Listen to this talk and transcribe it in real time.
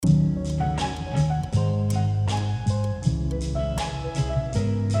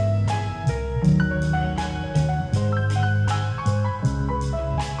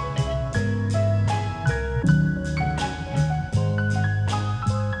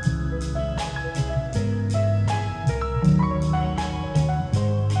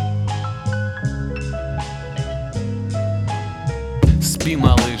Спи,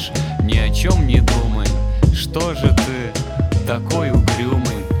 малыш, ни о чем не думай. Что же ты такой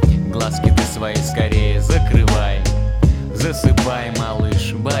угрюмый? Глазки ты свои скорее закрывай. Засыпай,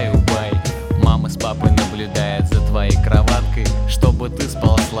 малыш, баю-бай. Мама с папой наблюдает за твоей кроваткой, чтобы ты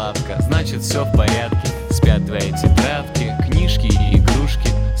спал сладко, значит все в порядке. Спят твои тетрадки, книжки и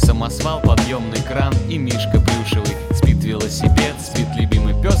игрушки, самосвал, подъемный кран и мишка плюшевый. Спит велосипед, спит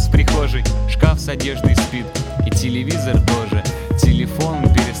любимый пес в прихожей, шкаф с одеждой спит и телевизор тоже. Телефон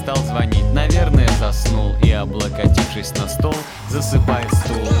перестал звонить, наверное, заснул, и, облокотившись на стол, засыпает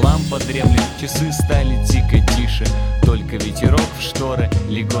стул. Лампа дремлет, часы стали тикать тише, только ветерок в шторы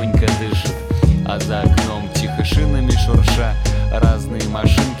легонько дышит. А за окном тихо шинами шурша, разные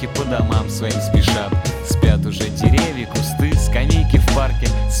машинки по домам своим спешат. Спят уже деревья, кусты, скамейки в парке,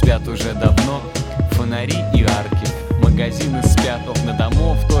 спят уже давно фонари и арки. Магазины спят, окна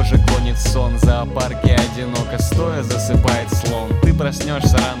домов тоже клонит сон. В зоопарке одиноко стоя засыпает слон. Ты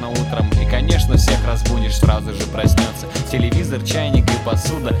проснешься рано утром и, конечно, всех разбудишь, сразу же проснется телевизор, чайник и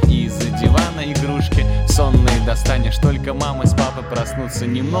посуда, и из-за дивана игрушки сонные достанешь. Только мама с папой проснутся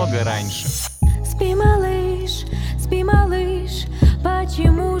немного раньше. Спи, малыш,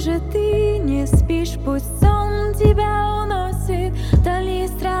 почему же ты не спишь? Пусть сон тебя уносит вдали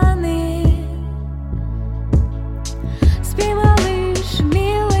страны. Спи, малыш,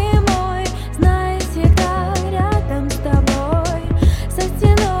 милый мой, знай, всегда рядом с тобой. За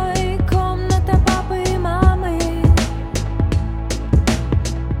стеной комната папы и мамы.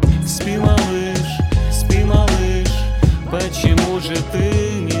 Спи, малыш, почему же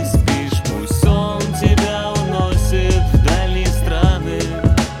ты не спишь? Пусть сон тебя уносит вдали страны.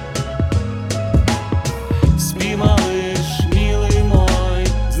 Спи, малыш, милый мой,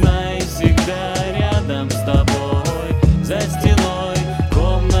 знай, всегда рядом с тобой. За стеной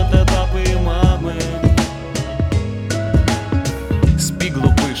комната папы и мамы. Спи,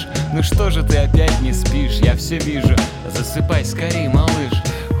 глупыш, ну что же ты опять не спишь? Я все вижу, засыпай скорей, малыш.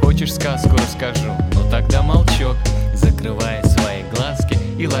 Хочешь, сказку расскажу? Ну тогда молчок. Закрывай свои глазки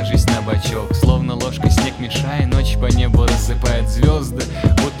и ложись на бочок. Словно ложкой снег мешая, ночь по небу рассыпает звезды,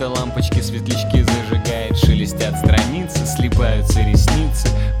 будто лампочки светлячки зажигает. Шелестят страницы, слипаются ресницы.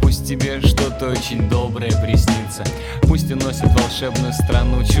 Пусть тебе что-то очень доброе приснится. Пусть уносит волшебную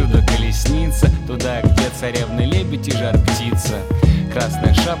страну чудо-колесница, туда, где царевны лебедь и жар-птица,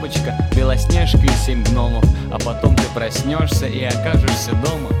 красная шапочка, белоснежка и 7 гномов. А потом ты проснешься и окажешься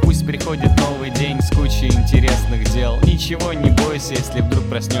дома. Пусть приходит новый день с кучей интересных дел. Ничего не бойся, если вдруг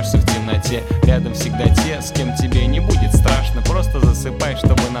проснешься в темноте. Рядом всегда те, с кем тебе не будет страшно. Просто засыпай,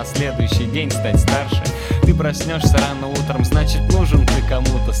 чтобы на следующий день стать старше. Ты проснешься рано утром, значит нужен ты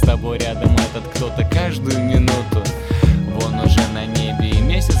кому-то. С тобой рядом этот кто-то каждую минуту. Вон уже на небе и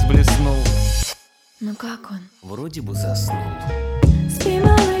месяц блеснул. Ну как он? Вроде бы заснул. Спи,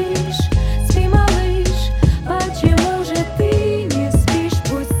 малыш, почему же ты не спишь?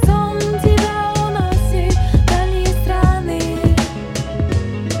 Пусть сон тебя уносит вдали страны.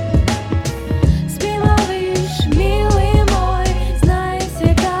 Спи, малыш, милый мой, знай,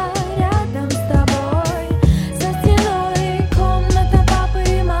 всегда рядом с тобой. За стеной комната папы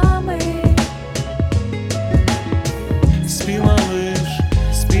и мамы. Спи, малыш,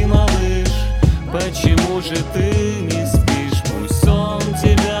 почему же ты не спишь? Пусть сон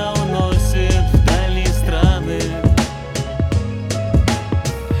тебя уносит вдали страны.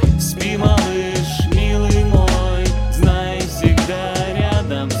 Спи, малыш, милый мой, знай, всегда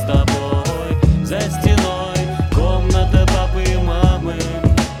рядом с тобой. За стеной комната папы и мамы.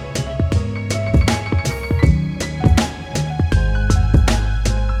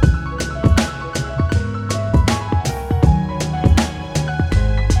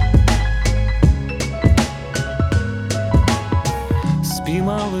 Спи,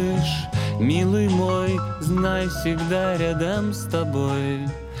 малыш, милый мой, знай, всегда рядом с тобой.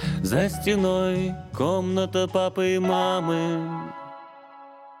 За стеной комната папы и мамы.